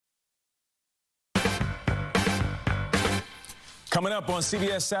Coming up on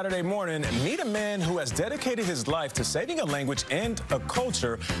CBS Saturday Morning, meet a man who has dedicated his life to saving a language and a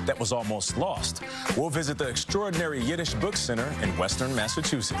culture that was almost lost. We'll visit the extraordinary Yiddish Book Center in Western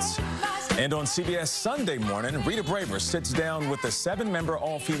Massachusetts. And on CBS Sunday Morning, Rita Braver sits down with the 7-member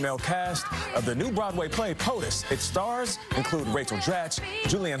all-female cast of the new Broadway play POTUS. Its stars include Rachel Dratch,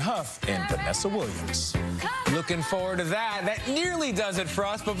 Julianne Hough, and Vanessa Williams. Looking forward to that. That nearly does it for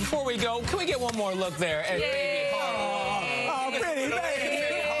us. But before we go, can we get one more look there at baby?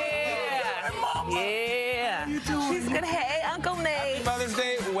 Yeah. She's good. Hey, Uncle Nate. Happy Mother's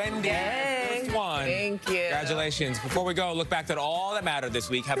Day, Wendy. Hey. First one. Thank you. Congratulations. Before we go, look back at all that mattered this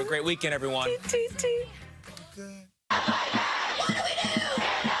week. Have a great weekend, everyone.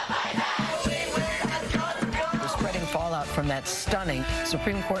 Spreading fallout from that stunning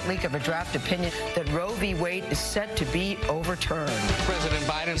Supreme Court leak of a draft opinion that Roe v. Wade is set to be overturned. President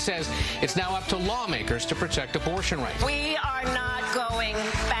Biden says it's now up to lawmakers to protect abortion rights. We are not going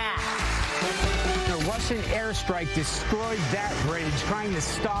back. A Russian airstrike destroyed that bridge, trying to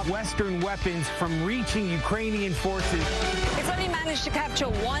stop Western weapons from reaching Ukrainian forces. It's only managed to capture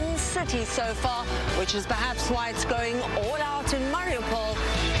one city so far, which is perhaps why it's going all out in Mariupol.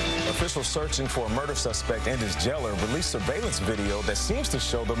 Officials searching for a murder suspect and his jailer released surveillance video that seems to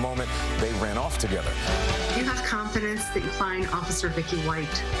show the moment they ran off together. You have confidence that you find Officer Vicky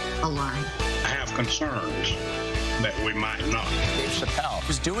White alive? I have concerns that we might not. Dave Chappelle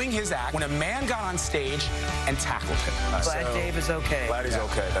was doing his act when a man got on stage and tackled him. Glad Dave is okay. Glad he's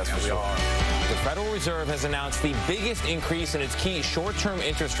okay, that's for sure. The Federal Reserve has announced the biggest increase in its key short-term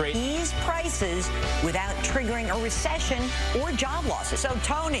interest rate. Ease prices without triggering a recession or job losses. So,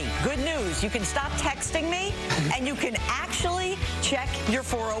 Tony, good news. You can stop texting me, and you can actually check your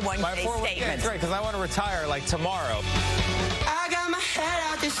 401k statement. Yeah, that's right, because I want to retire, like, tomorrow. I got my head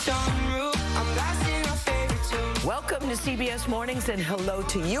out the sunroof. I'm blasting my favorite tune. Welcome to CBS Mornings, and hello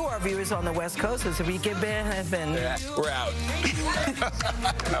to you, our viewers on the West Coast. As we get been. Yeah, we're out.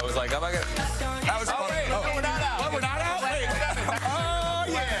 I was like, oh my God. That was fun. Oh, we're not out. Oh, we're not out? Wait. Oh,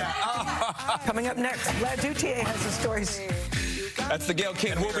 yeah. Coming up next, Vlad Dutier has the stories. That's the Gail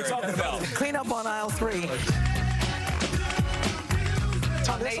King we'll be talking about. Clean up on aisle 3.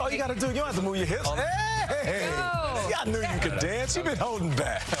 That's all you got to do. You don't have to move your hips. Hey! I knew you could dance. You've been holding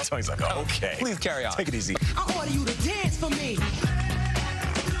back. So he's like, oh, okay. Please carry on. Take it easy. I order you to dance for me.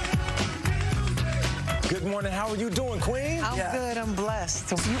 Good morning. How are you doing, Queen? I'm good. I'm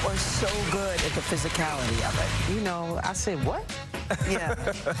blessed. You are so good at the physicality of it. You know, I said, what? Yeah.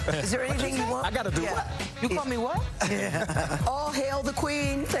 Is there anything you want? I got to do what? You call me what? Yeah. All hail the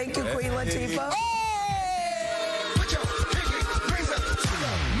Queen. Thank you, Queen Latifah.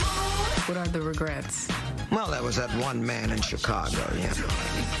 What are the regrets? Well, there was that one man in Chicago, yeah.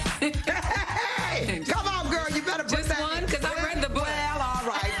 Hey, come on, girl, you better put Just that one? Because I read the book. Well, all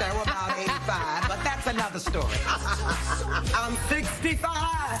right, there were about 85, but that's another story. I'm 65.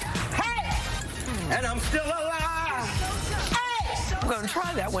 Hey! And I'm still alive. Hey! I'm going to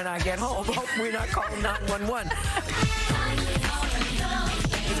try that when I get home. Hope we're not calling 911.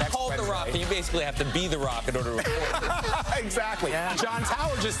 Hold the rock, and you basically have to be the rock in order to report. Exactly. Yeah. John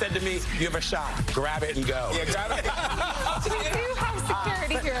Tower just said to me, you have a shot. Grab it and go. Yeah, grab it. Do you have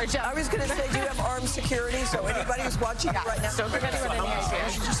security here, John? I was going to say, do you have armed security? So anybody who's watching you right now. Don't forget anyone in here.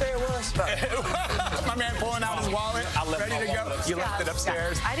 What did you say it was? My man pulling out his wallet, ready to go. You left it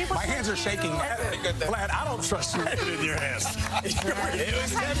upstairs. My hands are shaking. Vlad, I don't trust you with it in your hands. It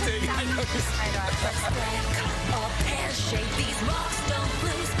was tempting. I know. Pear-shaped, these rocks don't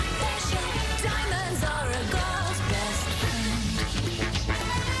lose. Pear-shaped diamonds are a gold.